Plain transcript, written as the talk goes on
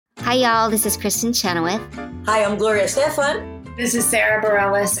Hi, y'all. This is Kristen Chenoweth. Hi, I'm Gloria Stefan. This is Sarah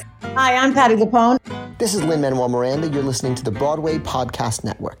Bareilles. Hi, I'm Patty Lapone. This is Lin-Manuel Miranda. You're listening to the Broadway Podcast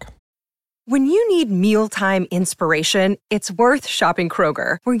Network. When you need mealtime inspiration, it's worth shopping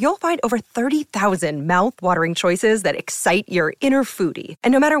Kroger, where you'll find over 30,000 mouth-watering choices that excite your inner foodie.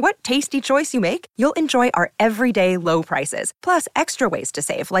 And no matter what tasty choice you make, you'll enjoy our everyday low prices, plus extra ways to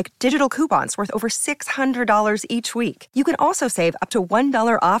save, like digital coupons worth over $600 each week. You can also save up to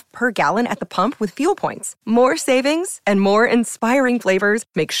 $1 off per gallon at the pump with fuel points. More savings and more inspiring flavors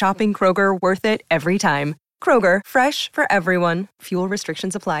make shopping Kroger worth it every time. Kroger, fresh for everyone. Fuel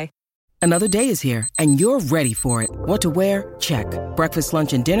restrictions apply. Another day is here, and you're ready for it. What to wear? Check. Breakfast,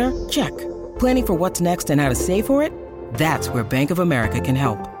 lunch, and dinner? Check. Planning for what's next and how to save for it? That's where Bank of America can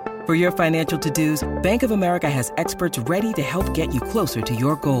help. For your financial to-dos, Bank of America has experts ready to help get you closer to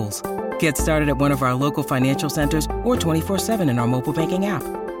your goals. Get started at one of our local financial centers or 24/7 in our mobile banking app.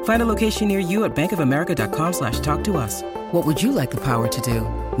 Find a location near you at bankofamerica.com/talktous. What would you like the power to do?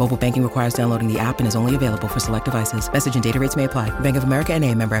 Mobile banking requires downloading the app and is only available for select devices. Message and data rates may apply. Bank of America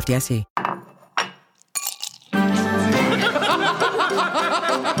N.A., member FDIC.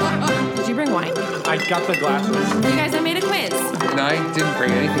 Did you bring wine? I got the glasses. You guys, I made a quiz. No, I didn't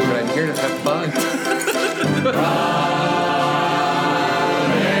bring anything, but I'm here to have fun.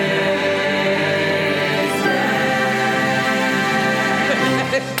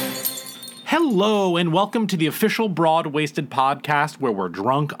 Hello, and welcome to the official Broadwaysted podcast where we're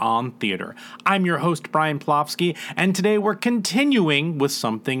drunk on theater. I'm your host, Brian Plofsky, and today we're continuing with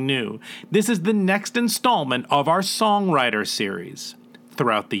something new. This is the next installment of our Songwriter series.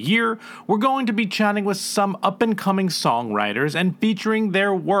 Throughout the year, we're going to be chatting with some up-and-coming songwriters and featuring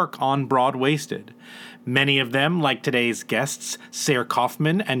their work on Broadwaysted. Many of them, like today's guests, Sair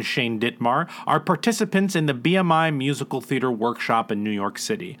Kaufman and Shane Dittmar, are participants in the BMI Musical Theater Workshop in New York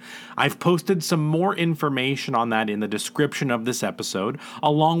City. I've posted some more information on that in the description of this episode,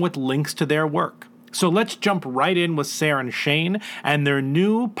 along with links to their work. So let's jump right in with Sair and Shane and their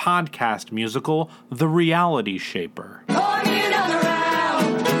new podcast musical, The Reality Shaper.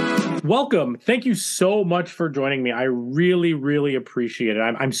 Welcome. Thank you so much for joining me. I really, really appreciate it.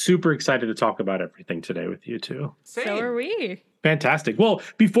 I'm super excited to talk about everything today with you two. Same. So are we. Fantastic. Well,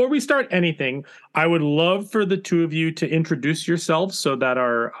 before we start anything, I would love for the two of you to introduce yourselves so that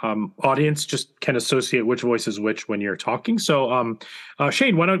our audience just can associate which voice is which when you're talking. So,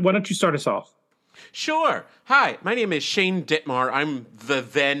 Shane, why don't you start us off? Sure. Hi, my name is Shane Dittmar. I'm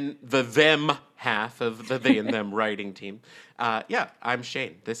the them half of the they and them writing team. I'm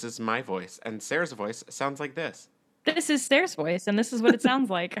Shane. This is my voice, and Sarah's voice sounds like this. This is Sair's voice, and this is what it sounds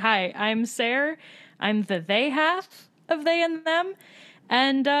like. Hi, I'm Sair. I'm the they half of they and them.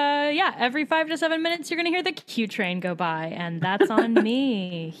 And every 5 to 7 minutes, you're going to hear the Q train go by, and that's on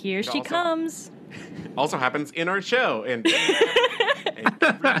me. Here she comes. Also happens in our show, and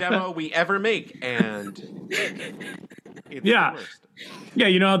every demo we ever make, and it's the worst. Yeah,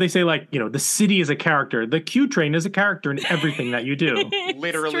 you know how they say, the city is a character. The Q train is a character in everything that you do.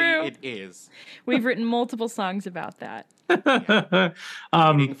 Literally, true. It is. We've written multiple songs about that.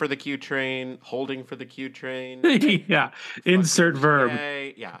 Waiting for the Q train, holding for the Q train. Yeah, insert verb. All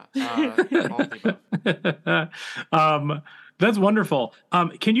the above. That's wonderful.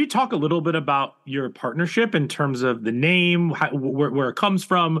 Can you talk a little bit about your partnership in terms of the name, where it comes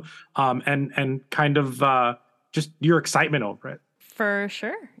from, and kind of just your excitement over it? For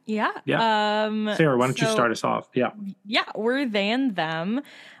sure. Yeah. Sarah, why don't you start us off? Yeah, we're they and them.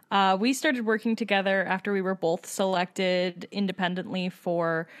 We started working together after we were both selected independently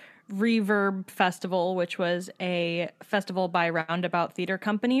for Reverb Festival, which was a festival by Roundabout Theater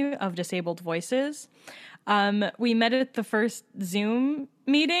Company of disabled voices. We met at the first Zoom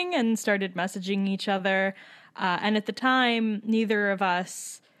meeting and started messaging each other. And at the time, neither of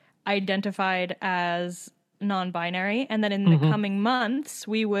us identified as non-binary, and then in the coming months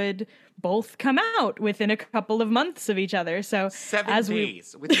we would both come out within a couple of months of each other. So within 7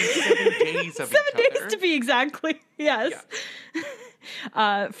 days of each other. 7 days to be exactly. Yes.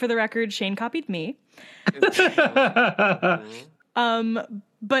 Yeah. For the record, Shane copied me.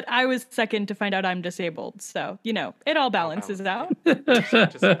 But I was second to find out I'm disabled, so it all balances out. Just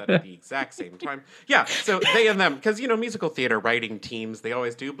said that at the exact same time. Yeah, so they and them, because musical theater writing teams, they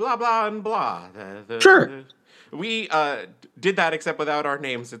always do blah blah and blah. Sure. We did that except without our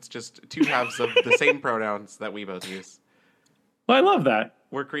names. It's just two halves of the same pronouns that we both use. Well, I love that.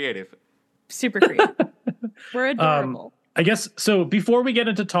 We're creative. Super creative. We're adorable. I guess so. Before we get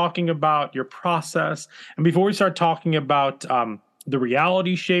into talking about your process, and before we start talking about The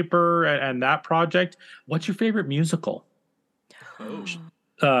Reality Shaper and that project, what's your favorite musical?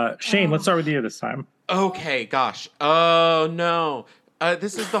 Shane, let's start with you this time. Okay, gosh. Oh, no.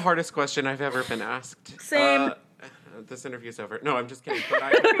 This is the hardest question I've ever been asked. Same. This interview's over. No, I'm just kidding.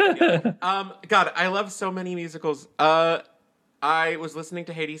 But God, I love so many musicals. I was listening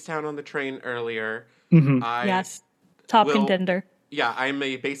to Hadestown on the train earlier. Mm-hmm. Yes. Top contender. Yeah, I'm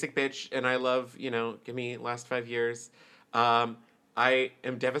a basic bitch, and I love, give me last 5 years. I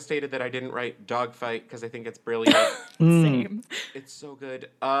am devastated that I didn't write Dogfight because I think it's brilliant. Same. It's so good.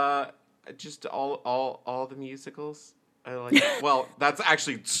 Just all the musicals. I like. Well, that's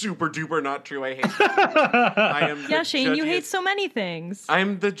actually super duper not true. I hate them. I am Shane, you hate so many things.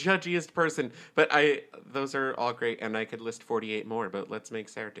 I'm the judgiest person, but those are all great, and I could list 48 more. But let's make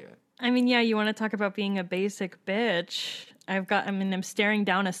Sarah do it. I mean, you want to talk about being a basic bitch. I'm staring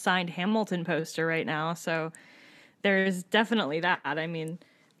down a signed Hamilton poster right now, so there's definitely that. I mean,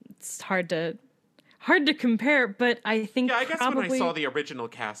 it's hard to compare, but I think I guess probably... when I saw the original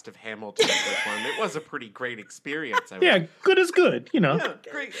cast of Hamilton perform, it was a pretty great experience. Good is good, Yeah,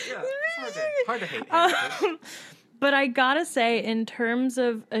 great. Yeah, it's hard to hate Hamilton. But I gotta say, in terms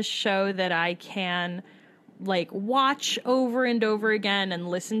of a show that I can watch over and over again and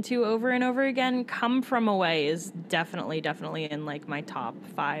listen to over and over again, Come From Away is definitely in my top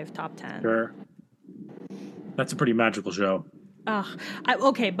 5, top 10. Sure. That's a pretty magical show.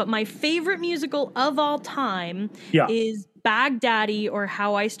 Okay, but my favorite musical of all time is Baghdadi, or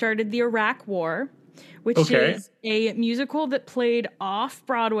How I Started the Iraq War, which is a musical that played off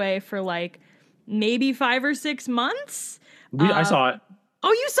Broadway for maybe 5 or 6 months. I saw it.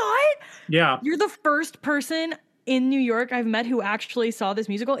 Oh, you saw it? Yeah. You're the first person in New York I've met who actually saw this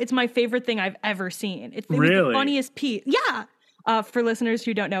musical. It's my favorite thing I've ever seen. It was the funniest piece. Yeah. For listeners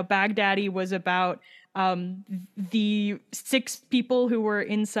who don't know, Baghdadi was about the 6 people who were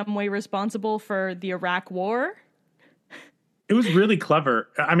in some way responsible for the Iraq War. It was really clever.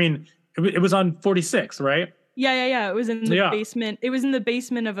 I mean, it was on 46, right? Yeah. It was in the basement. It was in the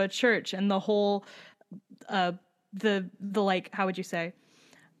basement of a church, and the whole, how would you say?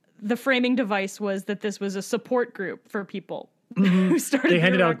 The framing device was that this was a support group for people who started. They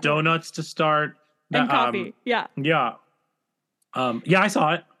handed out donuts to start. And coffee. Yeah. Yeah. I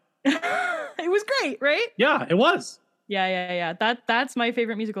saw it. It was great, right? Yeah, it was. Yeah. That's my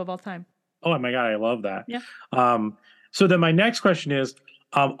favorite musical of all time. Oh my God, I love that. Yeah. So then my next question is,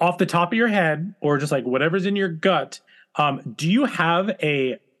 off the top of your head, or just whatever's in your gut, do you have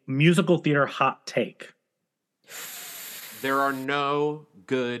a musical theater hot take? There are no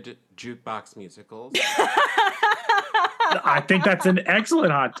good jukebox musicals. I think that's an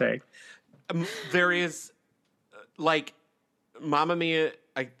excellent hot take. There is, Mamma Mia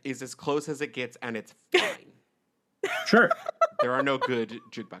is as close as it gets, and it's fine. Sure. There are no good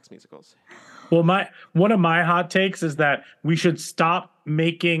jukebox musicals. Well, one of my hot takes is that we should stop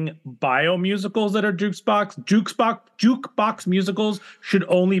making bio musicals that are jukebox. Jukebox musicals should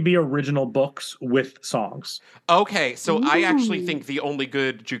only be original books with songs. Okay, so I actually think the only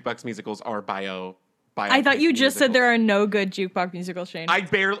good jukebox musicals are bio. I thought you just said there are no good jukebox musicals, Shane. I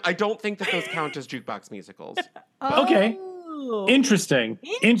don't think that those count as jukebox musicals. Okay. Interesting.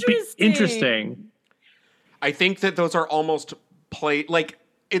 Interesting. I think that those are almost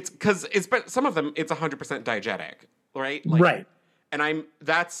it's because some of them it's 100% diegetic, right? Right. And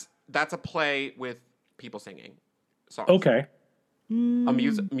that's a play with people singing songs. Okay.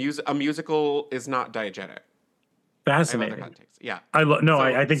 A musical is not diegetic. Fascinating. Yeah.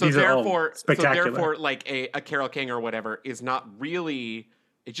 I think these are all spectacular. So therefore, a Carole King or whatever is not really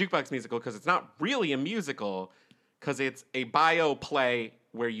a jukebox musical because it's not really a musical because it's a bio play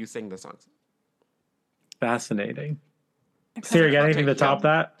where you sing the songs. Fascinating. Sarah, you got anything to top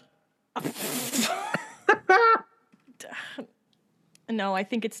that? No, I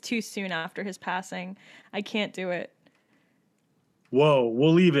think it's too soon after his passing. I can't do it. Whoa,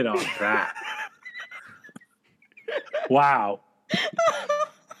 we'll leave it on that. Wow.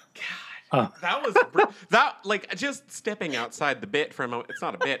 God, that was just stepping outside the bit for a moment. It's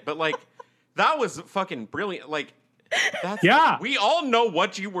not a bit, but that was fucking brilliant. We all know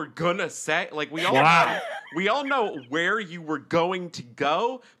what you were gonna say. We all know where you were going to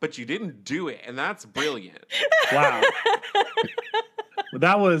go, but you didn't do it, and that's brilliant. Wow.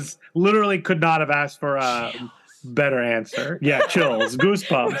 That was literally could not have asked for a better answer. Yeah, chills,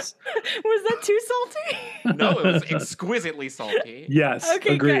 goosebumps. Was that too salty? No, it was exquisitely salty. Yes,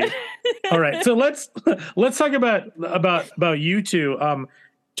 okay, agreed. Good. All right, so let's talk about you two.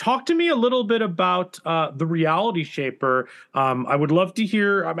 Talk to me a little bit about The Reality Shaper. I would love to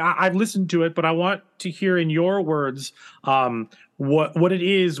hear. I've listened to it, but I want to hear in your words what it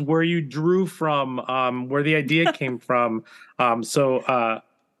is, where you drew from, where the idea came from. So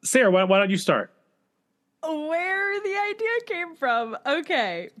Sarah, why don't you start? Where the idea came from.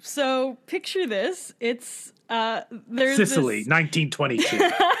 Okay, so picture this. It's there's Sicily, this... 1922.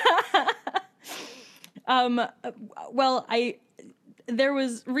 Well, there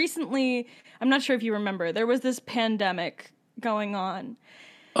was recently, I'm not sure if you remember, there was this pandemic going on.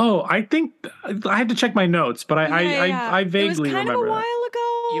 Oh, I think I have to check my notes, but I vaguely remember. It was kind of a while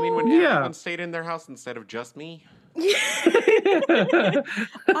ago. You mean when everyone stayed in their house instead of just me?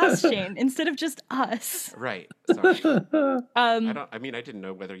 Us, Shane, instead of just us. Right. Sorry. I didn't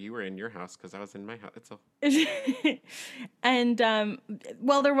know whether you were in your house because I was in my house. And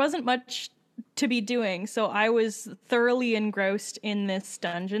well, there wasn't much to be doing, so I was thoroughly engrossed in this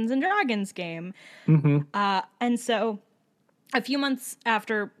Dungeons and Dragons game. And so a few months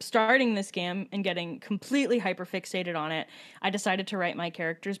after starting this game and getting completely hyperfixated on it, I decided to write my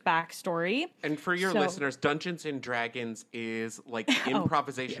character's backstory. And for your listeners, Dungeons and Dragons is like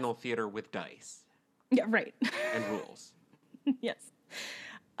improvisational theater with dice. Yeah, right. And rules. Yes.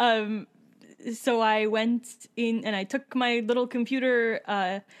 So I went in and I took my little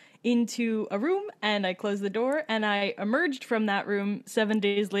computer into a room and I closed the door and I emerged from that room 7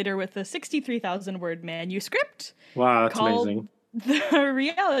 days later with a 63,000 word manuscript. Wow, that's amazing. The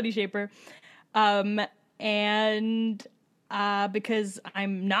Reality Shaper. And because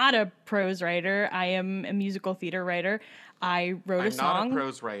I'm not a prose writer, I am a musical theater writer. I wrote a song. I'm not a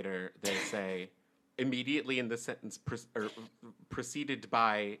prose writer, they say, immediately in the sentence preceded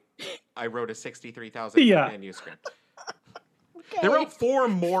by, I wrote a 63,000 manuscript. Okay. They wrote 4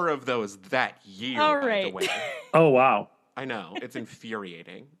 more of those that year, by the way. Oh, wow. I know. It's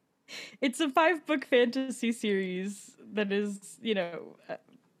infuriating. It's a 5-book fantasy series that is,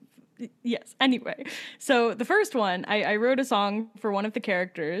 yes. Anyway, so the first one, I wrote a song for one of the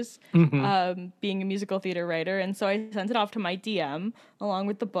characters, being a musical theater writer, and so I sent it off to my DM along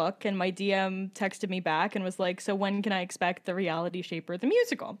with the book, and my DM texted me back and was like, so when can I expect the Reality Shaper, the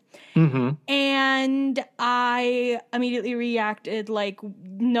musical? And I immediately reacted like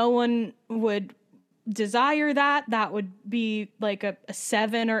no one would desire that. That would be like a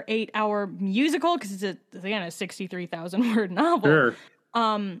 7 or 8 hour musical, because it's again a 63,000 word novel. Sure.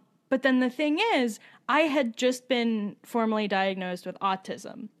 But then the thing is, I had just been formally diagnosed with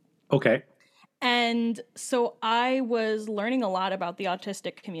autism. Okay. And so I was learning a lot about the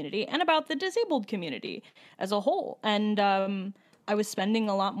autistic community and about the disabled community as a whole. And I was spending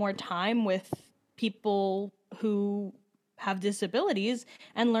a lot more time with people who have disabilities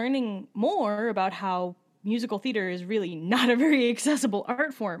and learning more about how musical theater is really not a very accessible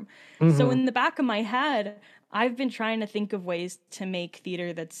art form. So in the back of my head, I've been trying to think of ways to make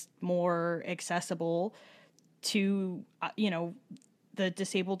theater that's more accessible to, the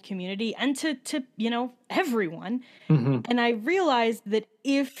disabled community and to everyone. And I realized that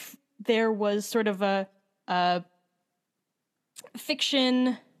if there was sort of a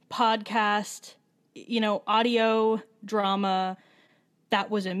fiction podcast, audio drama that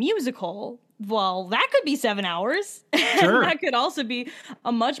was a musical, well, that could be 7 hours. Sure. That could also be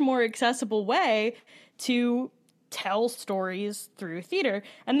a much more accessible way to tell stories through theater.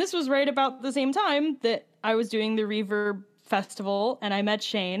 And this was right about the same time that I was doing the Reverb Festival, and I met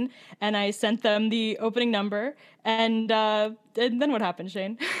Shane, and I sent them the opening number, and then what happened,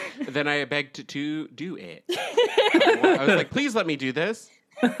 Shane? Then I begged to do it. I was like, please let me do this.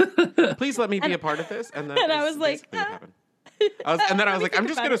 Please let me be a part of this. And then I was like, I was like, I'm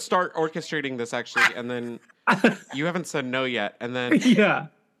just going to start orchestrating this, actually. And then you haven't said no yet. And then... Yeah.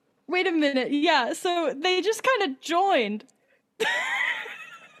 Wait a minute. Yeah, so they just kind of joined.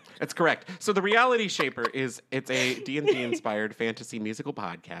 That's correct. So the Reality Shaper it's a D&D inspired fantasy musical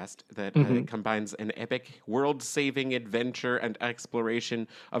podcast that combines an epic world-saving adventure and exploration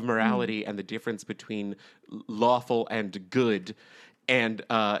of morality and the difference between lawful and good. And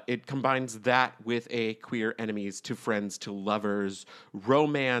it combines that with a queer enemies to friends to lovers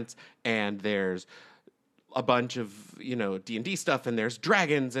romance, and there's a bunch of, D&D stuff, and there's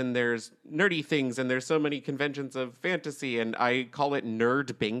dragons, and there's nerdy things, and there's so many conventions of fantasy, and I call it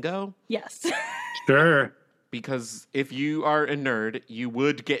nerd bingo. Yes. Sure. Because if you are a nerd, you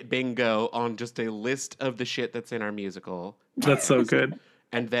would get bingo on just a list of the shit that's in our musical. That's so good.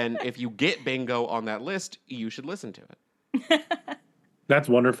 And then if you get bingo on that list, you should listen to it. That's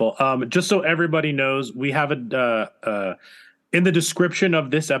wonderful. Just so everybody knows, we have in the description of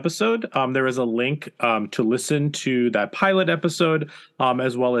this episode, there is a link to listen to that pilot episode,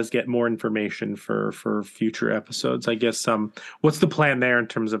 as well as get more information for future episodes. I guess, what's the plan there in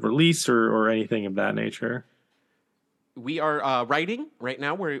terms of release or anything of that nature? we are writing right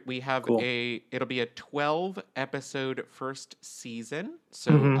now. We have Cool. it'll be a 12 episode first season.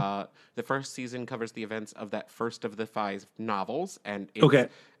 So the first season covers the events of that first of the 5 novels, and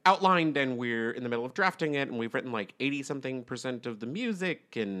it's outlined, and we're in the middle of drafting it, and we've written like 80-something% of the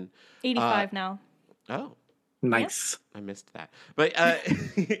music, and 85 now. Oh, nice. I missed that. But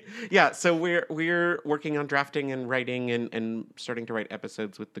yeah, so we're working on drafting and writing and starting to write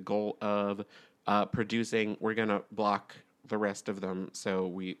episodes with the goal of producing. We're gonna block the rest of them, so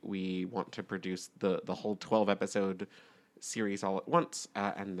we want to produce the whole 12 episode series all at once,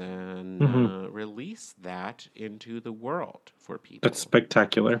 and then release that into the world for people. That's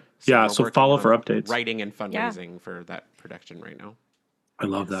spectacular. So follow for updates. Writing and fundraising for that production right now. I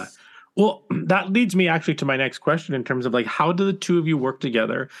love that. Well, that leads me actually to my next question in terms of like, how do the two of you work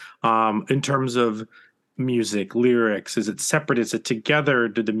together in terms of music, lyrics? Is it separate? Is it together?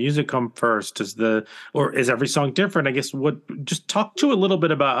 Did the music come first? Or is every song different? I guess just talk to a little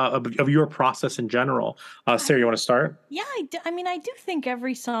bit about of your process in general. Sarah, you want to start? Yeah, I do think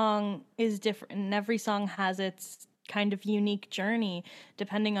every song is different, and every song has its kind of unique journey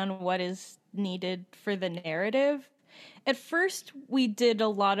depending on what is needed for the narrative. At first, we did a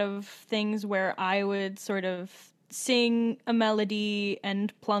lot of things where I would sort of sing a melody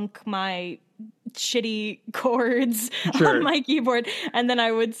and plunk my shitty chords on my keyboard, and then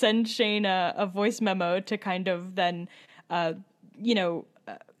I would send Shane a voice memo to kind of then,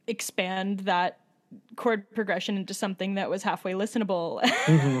 expand that chord progression into something that was halfway listenable.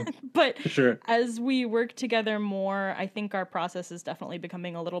 But as we work together more, I think our process is definitely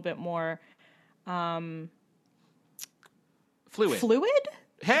becoming a little bit more fluid?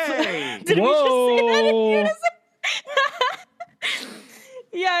 Hey! Did we just say that in unison?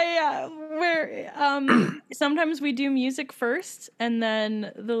 Yeah. Where sometimes we do music first, and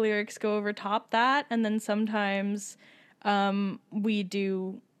then the lyrics go over top that, and then sometimes we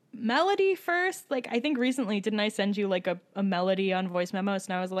do melody first. Like, I think recently, didn't I send you like a melody on voice memos,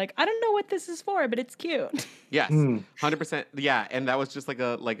 and I was like, I don't know what this is for, but it's cute. Yes, 100%. Yeah, and that was just like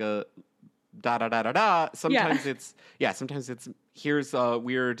a da da da da da. Sometimes it's here's a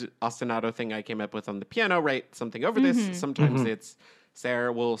weird ostinato thing I came up with on the piano, write something over this. Sometimes it's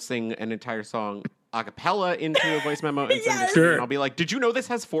Sarah will sing an entire song a cappella into a voice memo and send it to me, and I'll be like, did you know this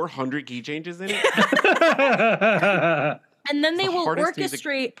has 400 key changes in it? And then they will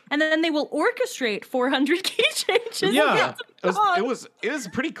orchestrate, and then they will orchestrate 400 key changes. Yeah, it was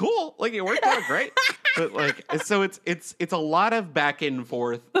pretty cool. Like, it worked out great. But like, so it's a lot of back and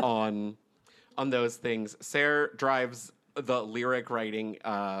forth on those things. Sair drives the lyric writing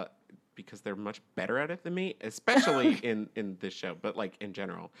because they're much better at it than me, especially in this show, but like in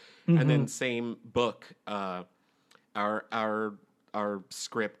general. And then same book, our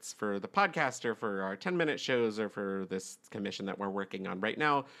scripts for the podcast or for our 10-minute shows or for this commission that we're working on right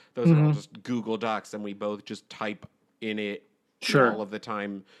now, those are all just Google Docs, and we both just type in it all of the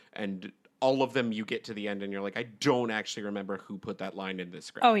time, and all of them you get to the end and you're like, I don't actually remember who put that line in this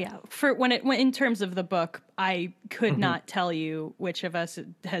script. Oh yeah. When in terms of the book, I could not tell you which of us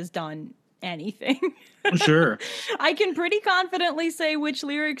has done anything. Sure. I can pretty confidently say which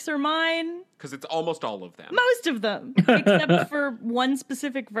lyrics are mine. Because it's almost all of them. Most of them. Except for one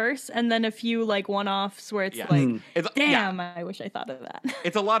specific verse, and then a few like one-offs where it's damn, I wish I thought of that.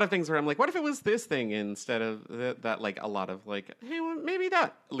 It's a lot of things where I'm like, what if it was this thing instead of that, like a lot of like, hey, well, maybe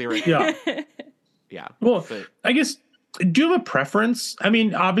that lyric. Yeah. Yeah. Well, I guess, do you have a preference? I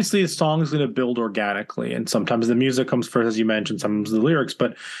mean, obviously, a song is going to build organically, and sometimes the music comes first, as you mentioned, sometimes the lyrics.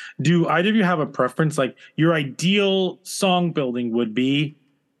 But do either of you have a preference? Like, your ideal song building would be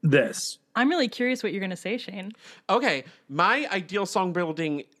this. I'm really curious what you're going to say, Shane. Okay. My ideal song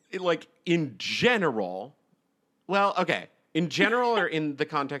building, like, in general, in general or in the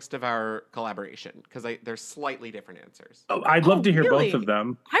context of our collaboration? Because they're slightly different answers. Oh, I'd love to hear both of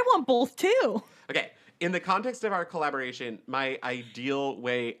them. I want both, too. Okay. In the context of our collaboration, my ideal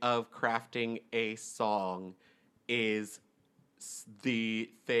way of crafting a song is the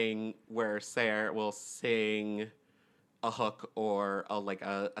thing where Sair will sing a hook or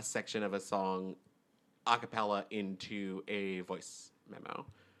a section of a song a cappella into a voice memo.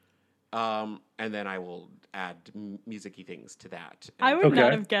 And then I will add music-y things to that. I would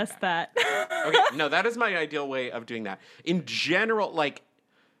not have guessed that. Okay, no, that is my ideal way of doing that. In general, like,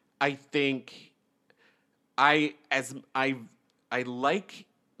 I think I like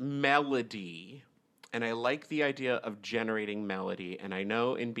melody, and I like the idea of generating melody. And I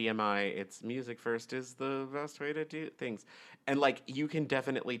know in BMI, it's music first is the best way to do things. And like, you can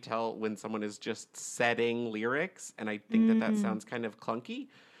definitely tell when someone is just setting lyrics, and I think that sounds kind of clunky.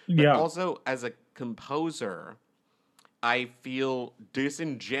 But also, as a composer, I feel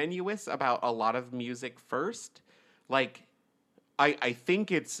disingenuous about a lot of music first. Like, I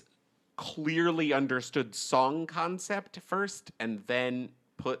think it's clearly understood song concept first, and then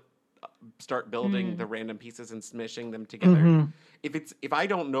start building the random pieces and smishing them together. If I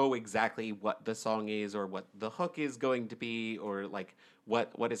don't know exactly what the song is or what the hook is going to be or like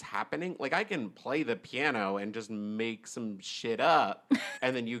what is happening, like I can play the piano and just make some shit up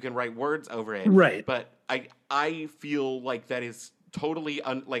and then you can write words over it. Right. But I feel like that is totally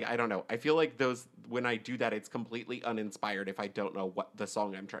like I don't know. I feel like when I do that, it's completely uninspired if I don't know what the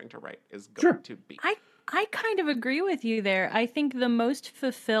song I'm trying to write is going to be. I kind of agree with you there. I think the most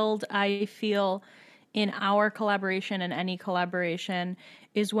fulfilled I feel in our collaboration and any collaboration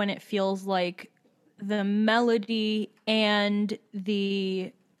is when it feels like the melody and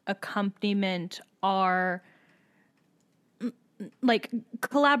the accompaniment are like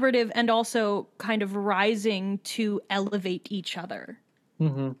collaborative and also kind of rising to elevate each other.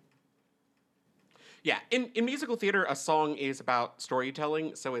 Yeah, in musical theater, a song is about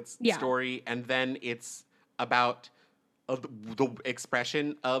storytelling, so it's story, and then it's about the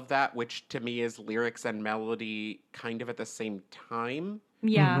expression of that, which to me is lyrics and melody kind of at the same time.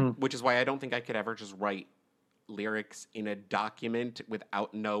 Yeah. Which is why I don't think I could ever just write lyrics in a document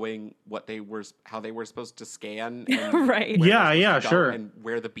without knowing how they were supposed to scan. And right. Sure. And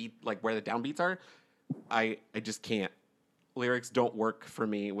where the downbeats are. I just can't. Lyrics don't work for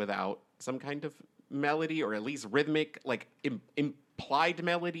me without some kind of melody, or at least rhythmic, like implied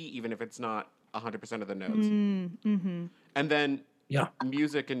melody, even if it's not 100% of the notes. And then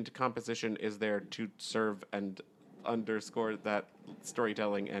music and composition is there to serve and underscore that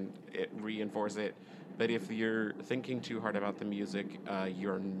storytelling and reinforce it. But if you're thinking too hard about the music,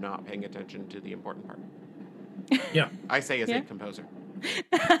 you're not paying attention to the important part. Yeah. I say as a composer.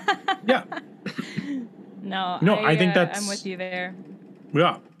 Yeah. No, I think that's... I'm with you there.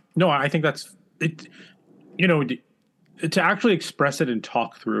 Yeah. No, I think that's it. You know, to actually express it and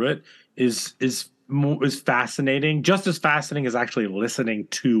talk through it is fascinating. Just as fascinating as actually listening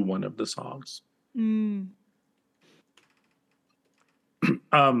to one of the songs.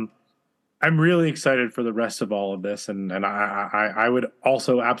 I'm really excited for the rest of all of this, and I would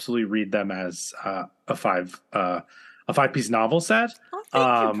also absolutely read them as a 5-piece novel set. Oh,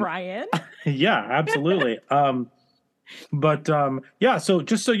 thank you, Brian. Yeah, absolutely. So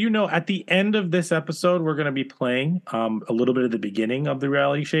just so you know, at the end of this episode, we're going to be playing a little bit of the beginning of the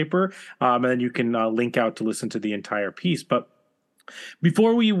Reality Shaper, and then you can link out to listen to the entire piece. But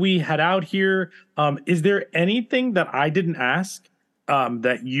before we head out here, is there anything that I didn't ask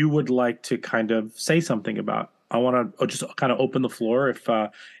that you would like to kind of say something about? I want to just kind of open the floor if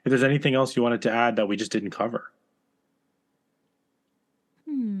there's anything else you wanted to add that we just didn't cover.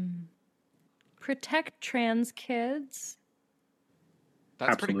 Protect trans kids.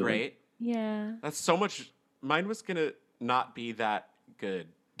 That's Absolutely. Pretty great. Yeah. That's so much. Mine was going to not be that good.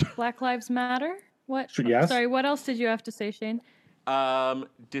 Black Lives Matter? What? Yes. Sorry, what else did you have to say, Shane?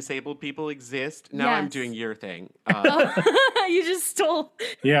 Disabled people exist. Now I'm doing your thing. You just stole.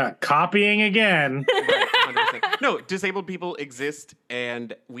 Yeah, copying again. Right, 100%. No, disabled people exist,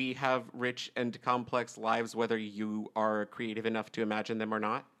 and we have rich and complex lives, whether you are creative enough to imagine them or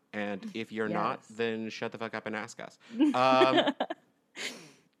not. And if you're not, then shut the fuck up and ask us.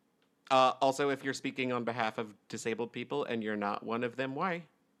 Also, if you're speaking on behalf of disabled people and you're not one of them, why?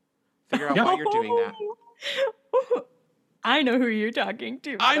 Figure out why you're doing that. I know who you're talking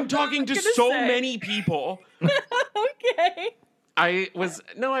to. I'm talking to so many people. Okay. I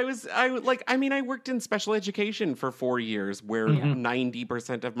worked in special education for 4 years where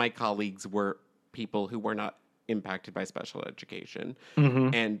 90% of my colleagues were people who were not impacted by special education.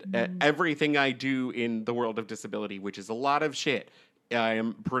 And everything I do in the world of disability, which is a lot of shit, I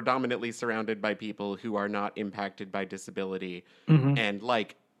am predominantly surrounded by people who are not impacted by disability. And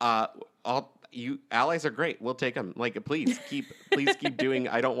you allies are great. We'll take them. Like, please keep doing.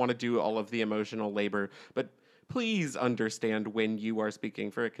 I don't want to do all of the emotional labor, but please understand when you are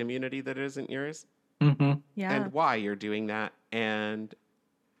speaking for a community that isn't yours, and why you're doing that, and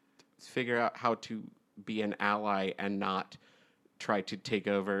figure out how to be an ally and not try to take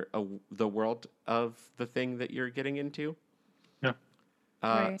over the world of the thing that you're getting into. Yeah.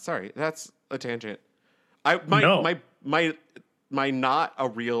 Sorry, that's a tangent. My not a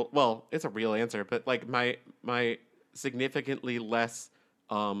real, well, it's a real answer, but like my significantly less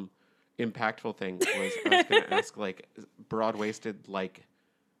impactful thing was I was going to ask, like, Broadwaysted, like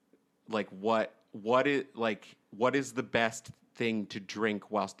what is the best thing to drink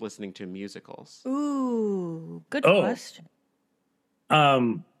whilst listening to musicals? Ooh, good question. I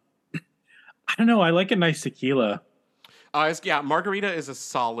don't know. I like a nice tequila. Margarita is a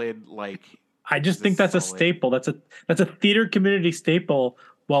solid, like... I just think that's a staple. That's a theater community staple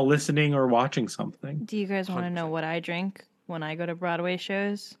while listening or watching something. Do you guys want to know what I drink when I go to Broadway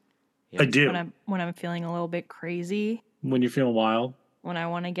shows? I do. When I'm feeling a little bit crazy. When you're feeling wild. When I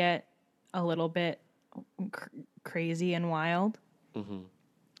want to get a little bit crazy and wild. Mm-hmm.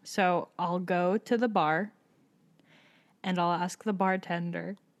 So I'll go to the bar and I'll ask the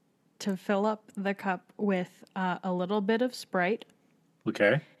bartender to fill up the cup with a little bit of Sprite.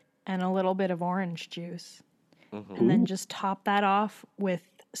 Okay. And a little bit of orange juice. Mm-hmm. And then just top that off with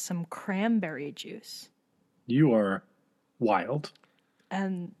some cranberry juice. You are wild.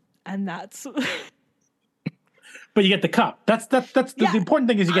 And that's... But you get the cup. That's the important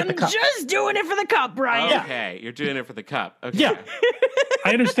thing is you get the cup. I'm just doing it for the cup, Brian. Okay, you're doing it for the cup. Okay. Yeah.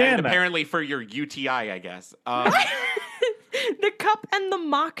 I understand and that. Apparently for your UTI, I guess. The cup and the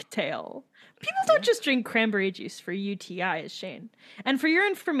mocktail. People don't just drink cranberry juice for UTIs, Shane. And for your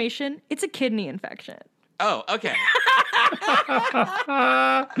information, it's a kidney infection. Oh, okay.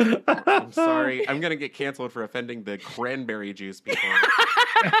 I'm sorry. I'm going to get canceled for offending the cranberry juice people.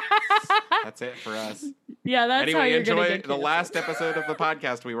 That's it for us. Yeah, that's anyway, how you're enjoy gonna get the last episode of the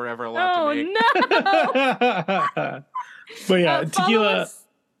podcast we were ever allowed to make. No! But yeah, tequila.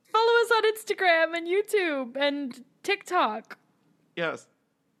 Follow us on Instagram and YouTube and TikTok. Yes.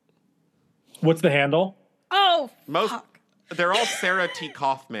 What's the handle? Oh, fuck. They're all Sarah T.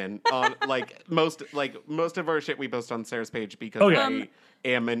 Kaufman on most of our shit we post on Sarah's page because I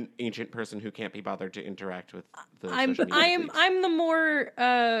am an ancient person who can't be bothered to interact with the social media. I'm the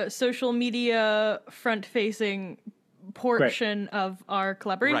more social media front facing portion of our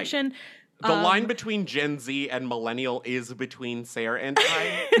collaboration. Right. The line between Gen Z and millennial is between Sarah and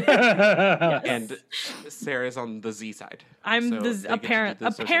I. Yes. And Sarah's on the Z side. I'm the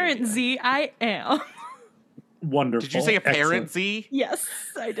apparent Z. I am. Wonderful. Did you say apparent Excellent. Z? Yes,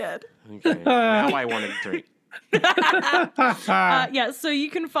 I did. Okay. Now I want to drink. So you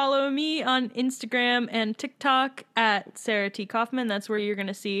can follow me on Instagram and TikTok at Sarah T. Kaufman. That's where you're going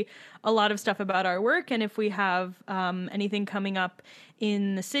to see a lot of stuff about our work. And if we have anything coming up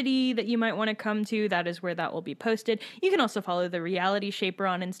in the city that you might want to come to, that is where that will be posted. You can also follow The Reality Shaper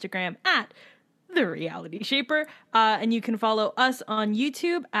on Instagram at The Reality Shaper. And you can follow us on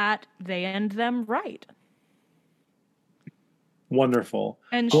YouTube at They and Them Right. Wonderful.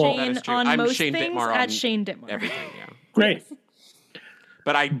 And cool. Shane on I'm most Shane things Dittmar at Shane Dittmar. Everything, yeah. Great.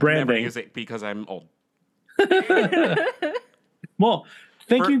 But I Branding. never use it because I'm old. Well,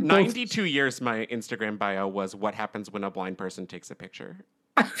 thank For you both. 92 years, my Instagram bio was what happens when a blind person takes a picture.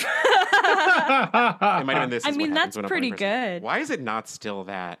 It might have been this. I mean, that's pretty good. Why is it not still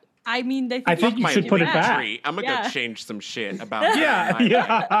that? I mean, I think you should put it back. I'm going to go change some shit about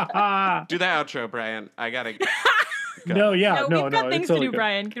yeah. Do the outro, Brian. I got to... No, we've got things to do, good.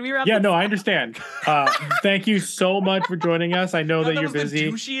 Brian. Can we wrap? Yeah, no, I understand. Thank you so much for joining us. I know that you're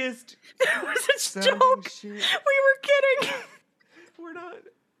busy. The douchiest. That was a joke. We were kidding. We're not.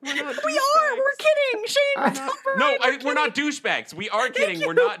 We are. We're kidding, Shane. We're not douchebags. We are kidding.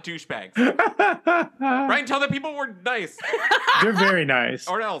 We're not douchebags. Brian, tell the people we're nice. They're very nice.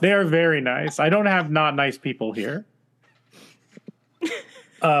 Or else. They are very nice. I don't have not nice people here.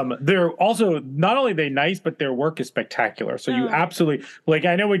 They're also not only they nice, but their work is spectacular. So you absolutely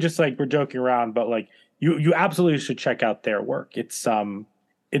I know we're joking around, but you absolutely should check out their work. It's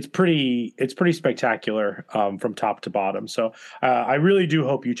pretty spectacular from top to bottom. So I really do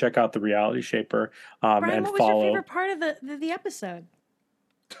hope you check out The Reality Shaper Brian, and what was follow. your favorite part of the episode?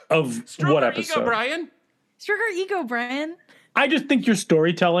 Of Stroke what our episode? Ego, Brian. Stroke our ego, Brian. I just think your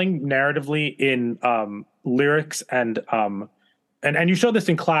storytelling narratively in lyrics and you showed this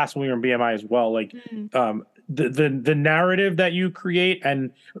in class when we were in BMI as well. The narrative that you create,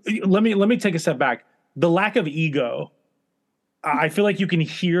 and let me take a step back. The lack of ego. I feel like you can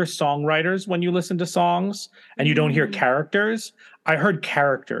hear songwriters when you listen to songs, and you don't hear characters. I heard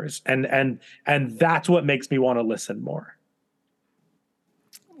characters, and that's what makes me want to listen more.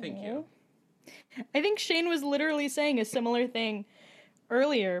 Thank you. I think Shane was literally saying a similar thing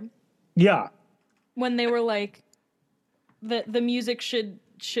earlier. Yeah. When they were like, the music should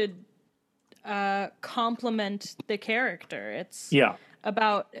complement the character. It's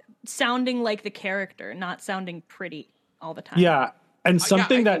about sounding like the character, not sounding pretty all the time. Yeah, and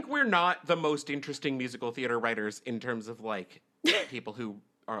something I think we're not the most interesting musical theater writers in terms of people who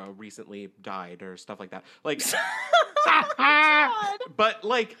recently died or stuff like that. But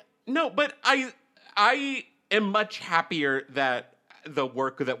I am much happier that the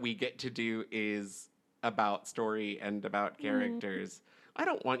work that we get to do is about story and about characters. I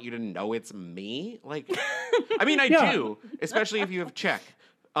don't want you to know it's me. Like, I mean, I do, especially if you have check.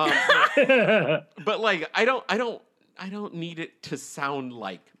 But like, I don't need it to sound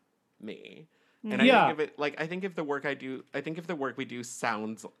like me. And I think if the work we do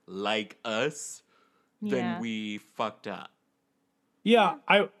sounds like us, then we fucked up. Yeah,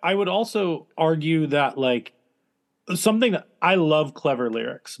 I would also argue that like something that I love clever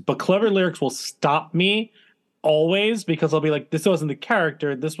lyrics, but clever lyrics will stop me always because I'll be like, this wasn't the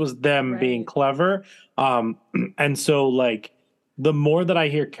character, this was them being clever. And so like the more that I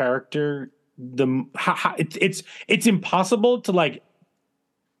hear character, it's impossible to like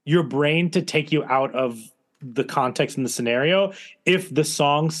your brain to take you out of the context in the scenario if the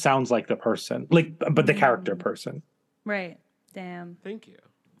song sounds like the person, like but the character person. Right. Damn. Thank you.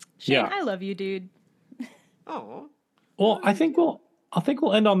 Shane, I love you, dude. Oh. Well, I think we'll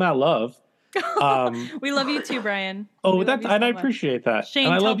end on that love. We love you too, Brian. Oh, that's and I appreciate that. Shane,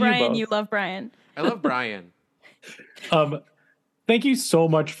 and I tell love Brian you you love Brian. I love Brian. Thank you so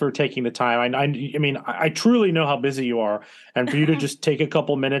much for taking the time. I mean, I truly know how busy you are, and for you to just take a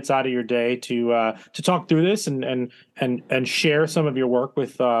couple minutes out of your day to talk through this and share some of your work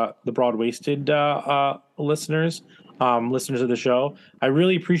with the Broadwaysted listeners of the show. I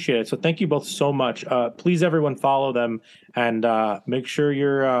really appreciate it. So thank you both so much. Please, everyone, follow them and make sure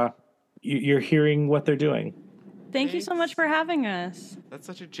you're hearing what they're doing. Thank you so much for having us. That's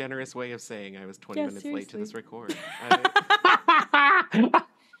such a generous way of saying I was 20 minutes late to this record.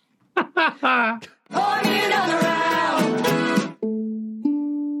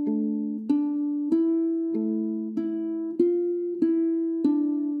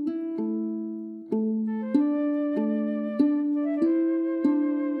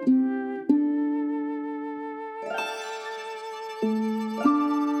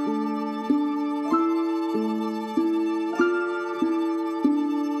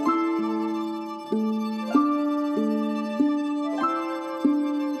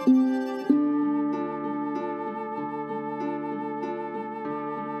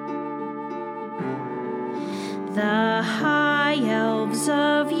 The high elves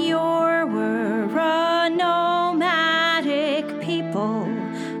of yore were a nomadic people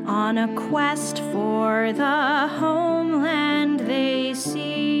on a quest for the homeland they seek.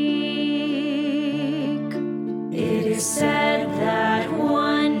 It is said that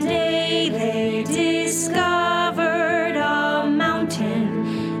one day they discovered a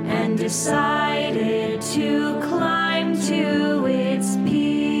mountain and decided to climb to its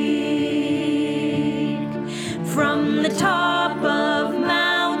peak. From the top of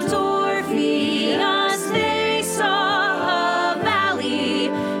Mount Orpheus, they saw a valley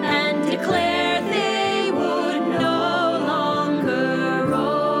and declared they would no longer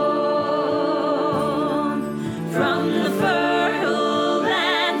roam. From the fertile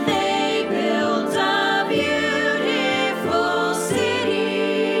land, they built a beautiful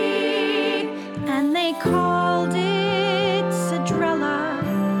city, and they called it Cedrella,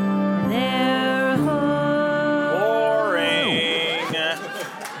 their home.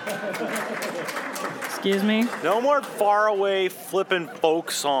 Excuse me? No more faraway, flippin' folk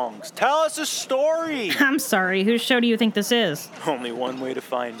songs. Tell us a story. I'm sorry, whose show do you think this is? Only one way to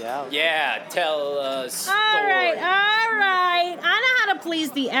find out. Yeah, tell us. All right. I know how to please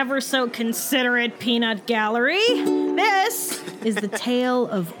the ever-so-considerate Peanut Gallery. This is the tale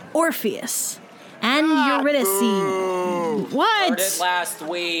of Orpheus and Eurydice. What? Heard it last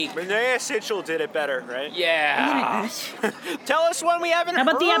week. Renee Essential did it better, right? Yeah. Tell us one we haven't How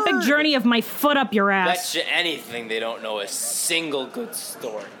about the epic journey of my foot up your ass? Bet you anything they don't know a single good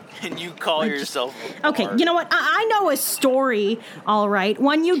story. And you call yourself a Okay, you know what? I know a story, all right.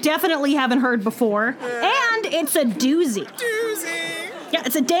 One you definitely haven't heard before. And it's a doozy. Yeah,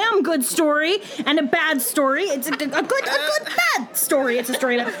 it's a damn good story and a bad story. It's a good bad story. It's a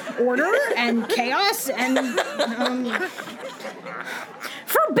story of order and chaos and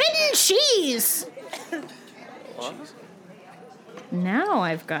forbidden cheese. Now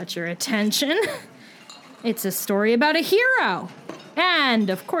I've got your attention. It's a story about a hero. And,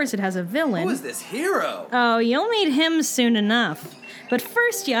 of course, it has a villain. Who is this hero? Oh, you'll meet him soon enough. But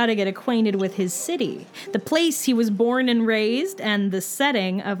first, you ought to get acquainted with his city, the place he was born and raised, and the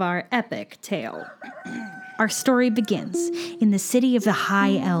setting of our epic tale. Our story begins in the city of the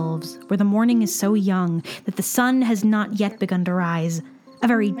High Elves, where the morning is so young that the sun has not yet begun to rise. A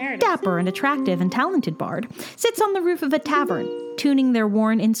very dapper and attractive and talented bard sits on the roof of a tavern, tuning their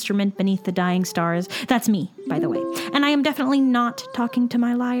worn instrument beneath the dying stars. That's me, by the way. And I am definitely not talking to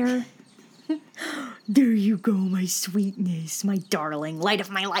my lyre. There you go, my sweetness, my darling, light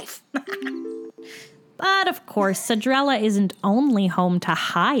of my life. But of course, Cedrella isn't only home to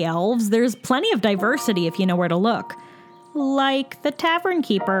high elves. There's plenty of diversity if you know where to look. Like the tavern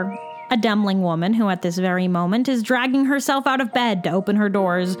keeper, a Demling woman who at this very moment is dragging herself out of bed to open her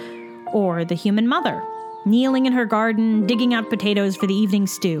doors. Or the human mother, kneeling in her garden, digging out potatoes for the evening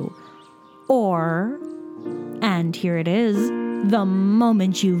stew. Or, and here it is, the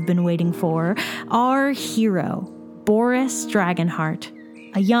moment you've been waiting for, our hero, Boris Dragonheart,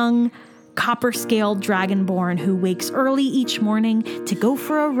 a young, copper-scaled dragonborn who wakes early each morning to go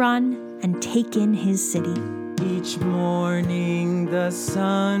for a run and take in his city. Each morning the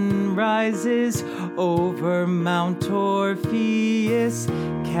sun rises over Mount Orpheus,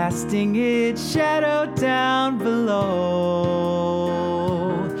 casting its shadow down below.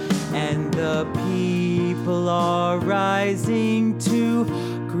 And the people are rising too,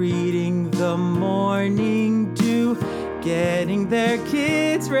 greeting the morning dew, getting their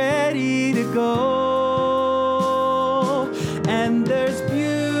kids ready to go. And there's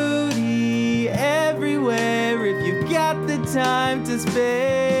beauty everywhere if you got the time to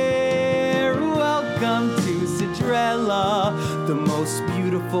spare. Welcome to Cedrella, the most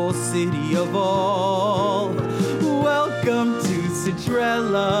beautiful city of all. Welcome to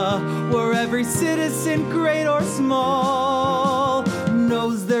Cedrella, where every citizen, great or small,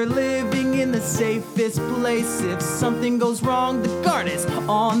 knows they're living in the safest place. If something goes wrong, the guard is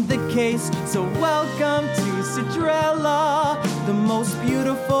on the case. So welcome to Cedrella, the most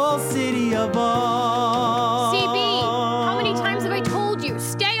beautiful city of all. CB, how many times have I told you?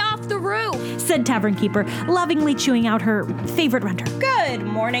 Stay off the roof, said Tavern Keeper, lovingly chewing out her favorite renter. Good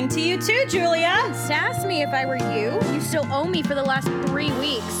morning to you too, Julia. Sass me if I were you. You still owe me for the last 3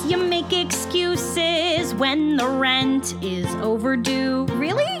 weeks. You make excuses when the rent is overdue.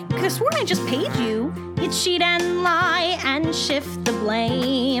 Really? Could've sworn I just paid you. You'd cheat and lie and shift the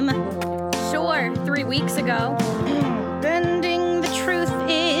blame. Sure, 3 weeks ago. Bending the truth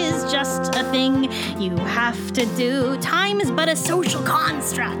is just a thing you have to do. Time is but a social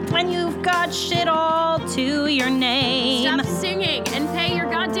construct when you've got shit all to your name. Stop singing and pay your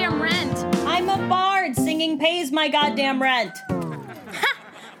goddamn rent. I'm a bard. Singing pays my goddamn rent. Ha!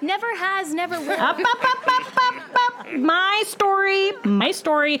 Never has, never will. Up. My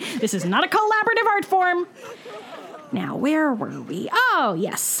story. This is not a collaborative art form. Now, where were we? Oh,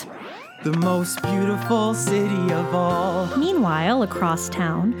 yes. The most beautiful city of all. Meanwhile, across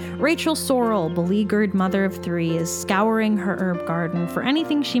town, Rachel Sorrel, beleaguered mother of 3, is scouring her herb garden for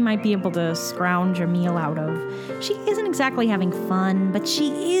anything she might be able to scrounge a meal out of. She isn't exactly having fun, but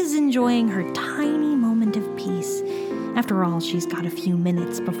she is enjoying her tiny moment of peace. After all, she's got a few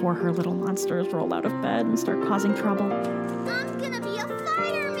minutes before her little monsters roll out of bed and start causing trouble. I'm gonna be a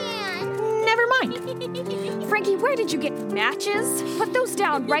fireman. Never mind. Frankie, where did you get matches? Put those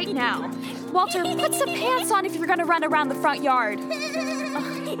down right now. Walter, put some pants on if you're gonna run around the front yard.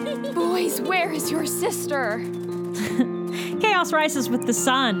 Boys, where is your sister? Chaos rises with the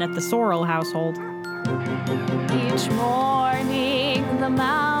sun at the Sorrel household. Each morning the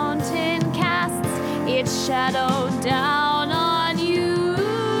mountain casts its shadow down on you.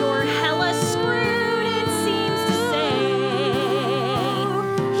 You're hella screwed, it seems to say.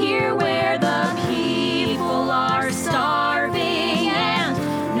 Here where the people are starving and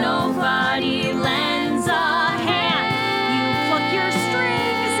nobody lends a hand, you pluck your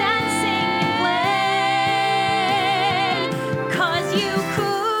strings and sing and play. 'Cause you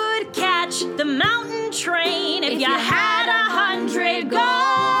could catch the mountain train if you had 100 gold.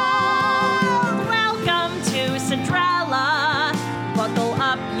 Cedrella, buckle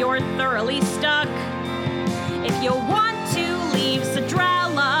up, you're thoroughly stuck. If you want to leave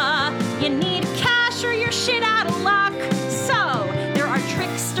Cedrella, you need cash or you're shit out of luck. So, there are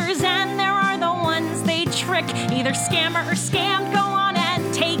tricksters and there are the ones they trick. Either scammer or scammed, go on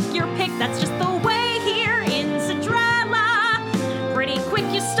and take your pick. That's just the way here in Cedrella. Pretty quick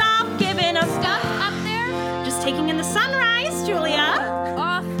you stop giving up stuff up there. Just taking in the sunrise, Julia.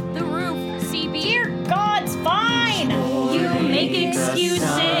 Off the roof, CB. Dear God's fine. You make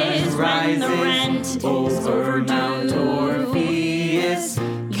excuses when the rent is overdue. Mount Orpheus,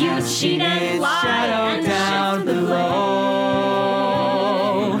 You cheat and lie and down shift the below.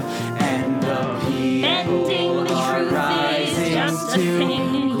 And the people bending the are truth rising is just a to thing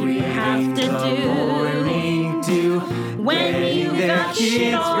you have to morning dew, when you got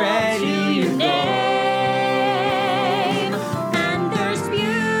shit all to your name. And there's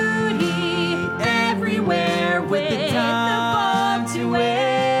beauty everywhere with the time to waste.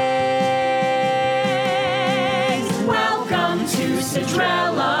 Welcome to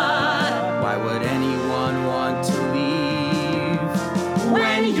Cedrella. Why would anyone want to leave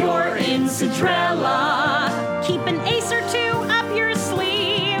When you're in Cinderella. Keep an ace or two up your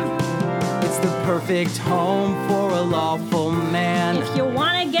sleeve. It's the perfect home for a lawful man. If you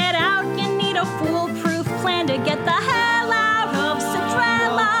want to get out, you need a foolproof plan to get the hell out of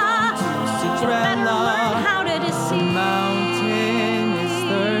Cinderella. You better learn how to deceive. The mountain is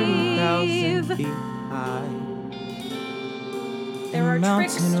 30,000 feet high. There are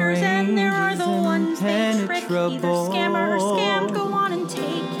tricksters and there are the ones they trick. Either scammer or scam, go on and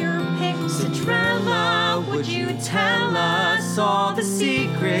take your pick. Cinderella, would you tell us all the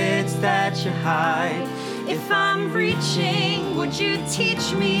secrets that you hide? If I'm reaching, would you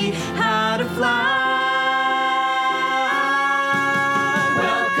teach me how to fly?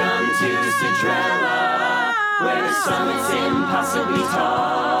 Welcome to Cinderella, where the summit's impossibly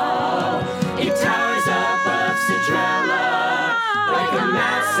tall. It towers above Cinderella like a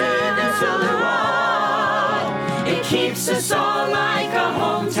massive insular wall. It keeps us all like a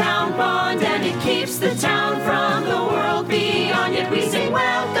hometown bond, and it keeps the town from the world beyond. Yet we sing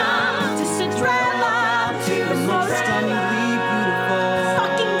welcome to Cinderella, to the most stunningly beautiful,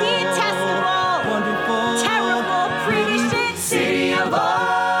 fucking detestable, wonderful, terrible, pretty shit city of all.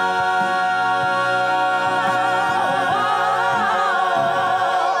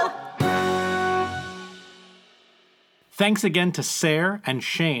 Thanks again to Sair and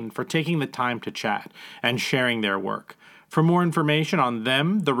Shane for taking the time to chat and sharing their work. For more information on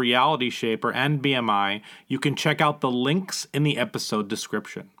them, The Reality Shaper, and BMI, you can check out the links in the episode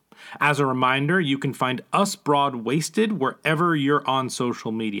description. As a reminder, you can find us Broadwaysted wherever you're on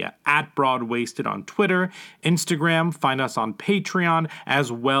social media, at Broadwaysted on Twitter, Instagram, find us on Patreon,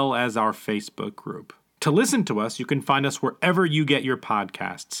 as well as our Facebook group. To listen to us, you can find us wherever you get your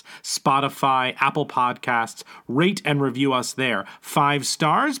podcasts. Spotify, Apple Podcasts. Rate and review us there. 5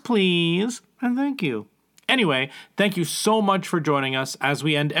 stars, please. And thank you. Anyway, thank you so much for joining us. As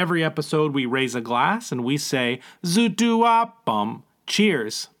we end every episode, we raise a glass and we say, Zoot-doo-wop-bum.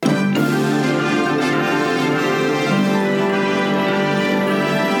 Cheers.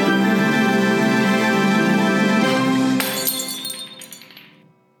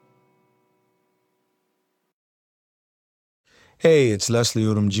 Hey, it's Leslie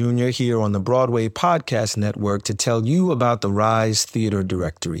Odom Jr. here on the Broadway Podcast Network to tell you about the Rise Theater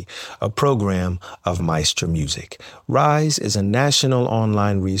Directory, a program of Maestro Music. Rise is a national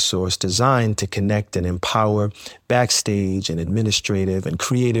online resource designed to connect and empower backstage and administrative and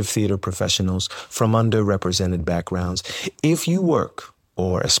creative theater professionals from underrepresented backgrounds. If you work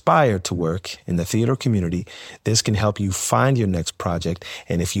or aspire to work in the theater community, this can help you find your next project.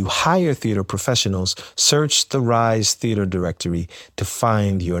 And if you hire theater professionals, search the Rise Theater Directory to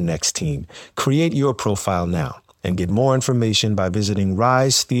find your next team. Create your profile now and get more information by visiting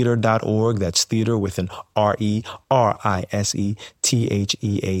risetheater.org. That's theater with an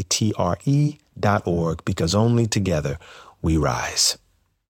RERISETHEATRE.org, because only together we rise.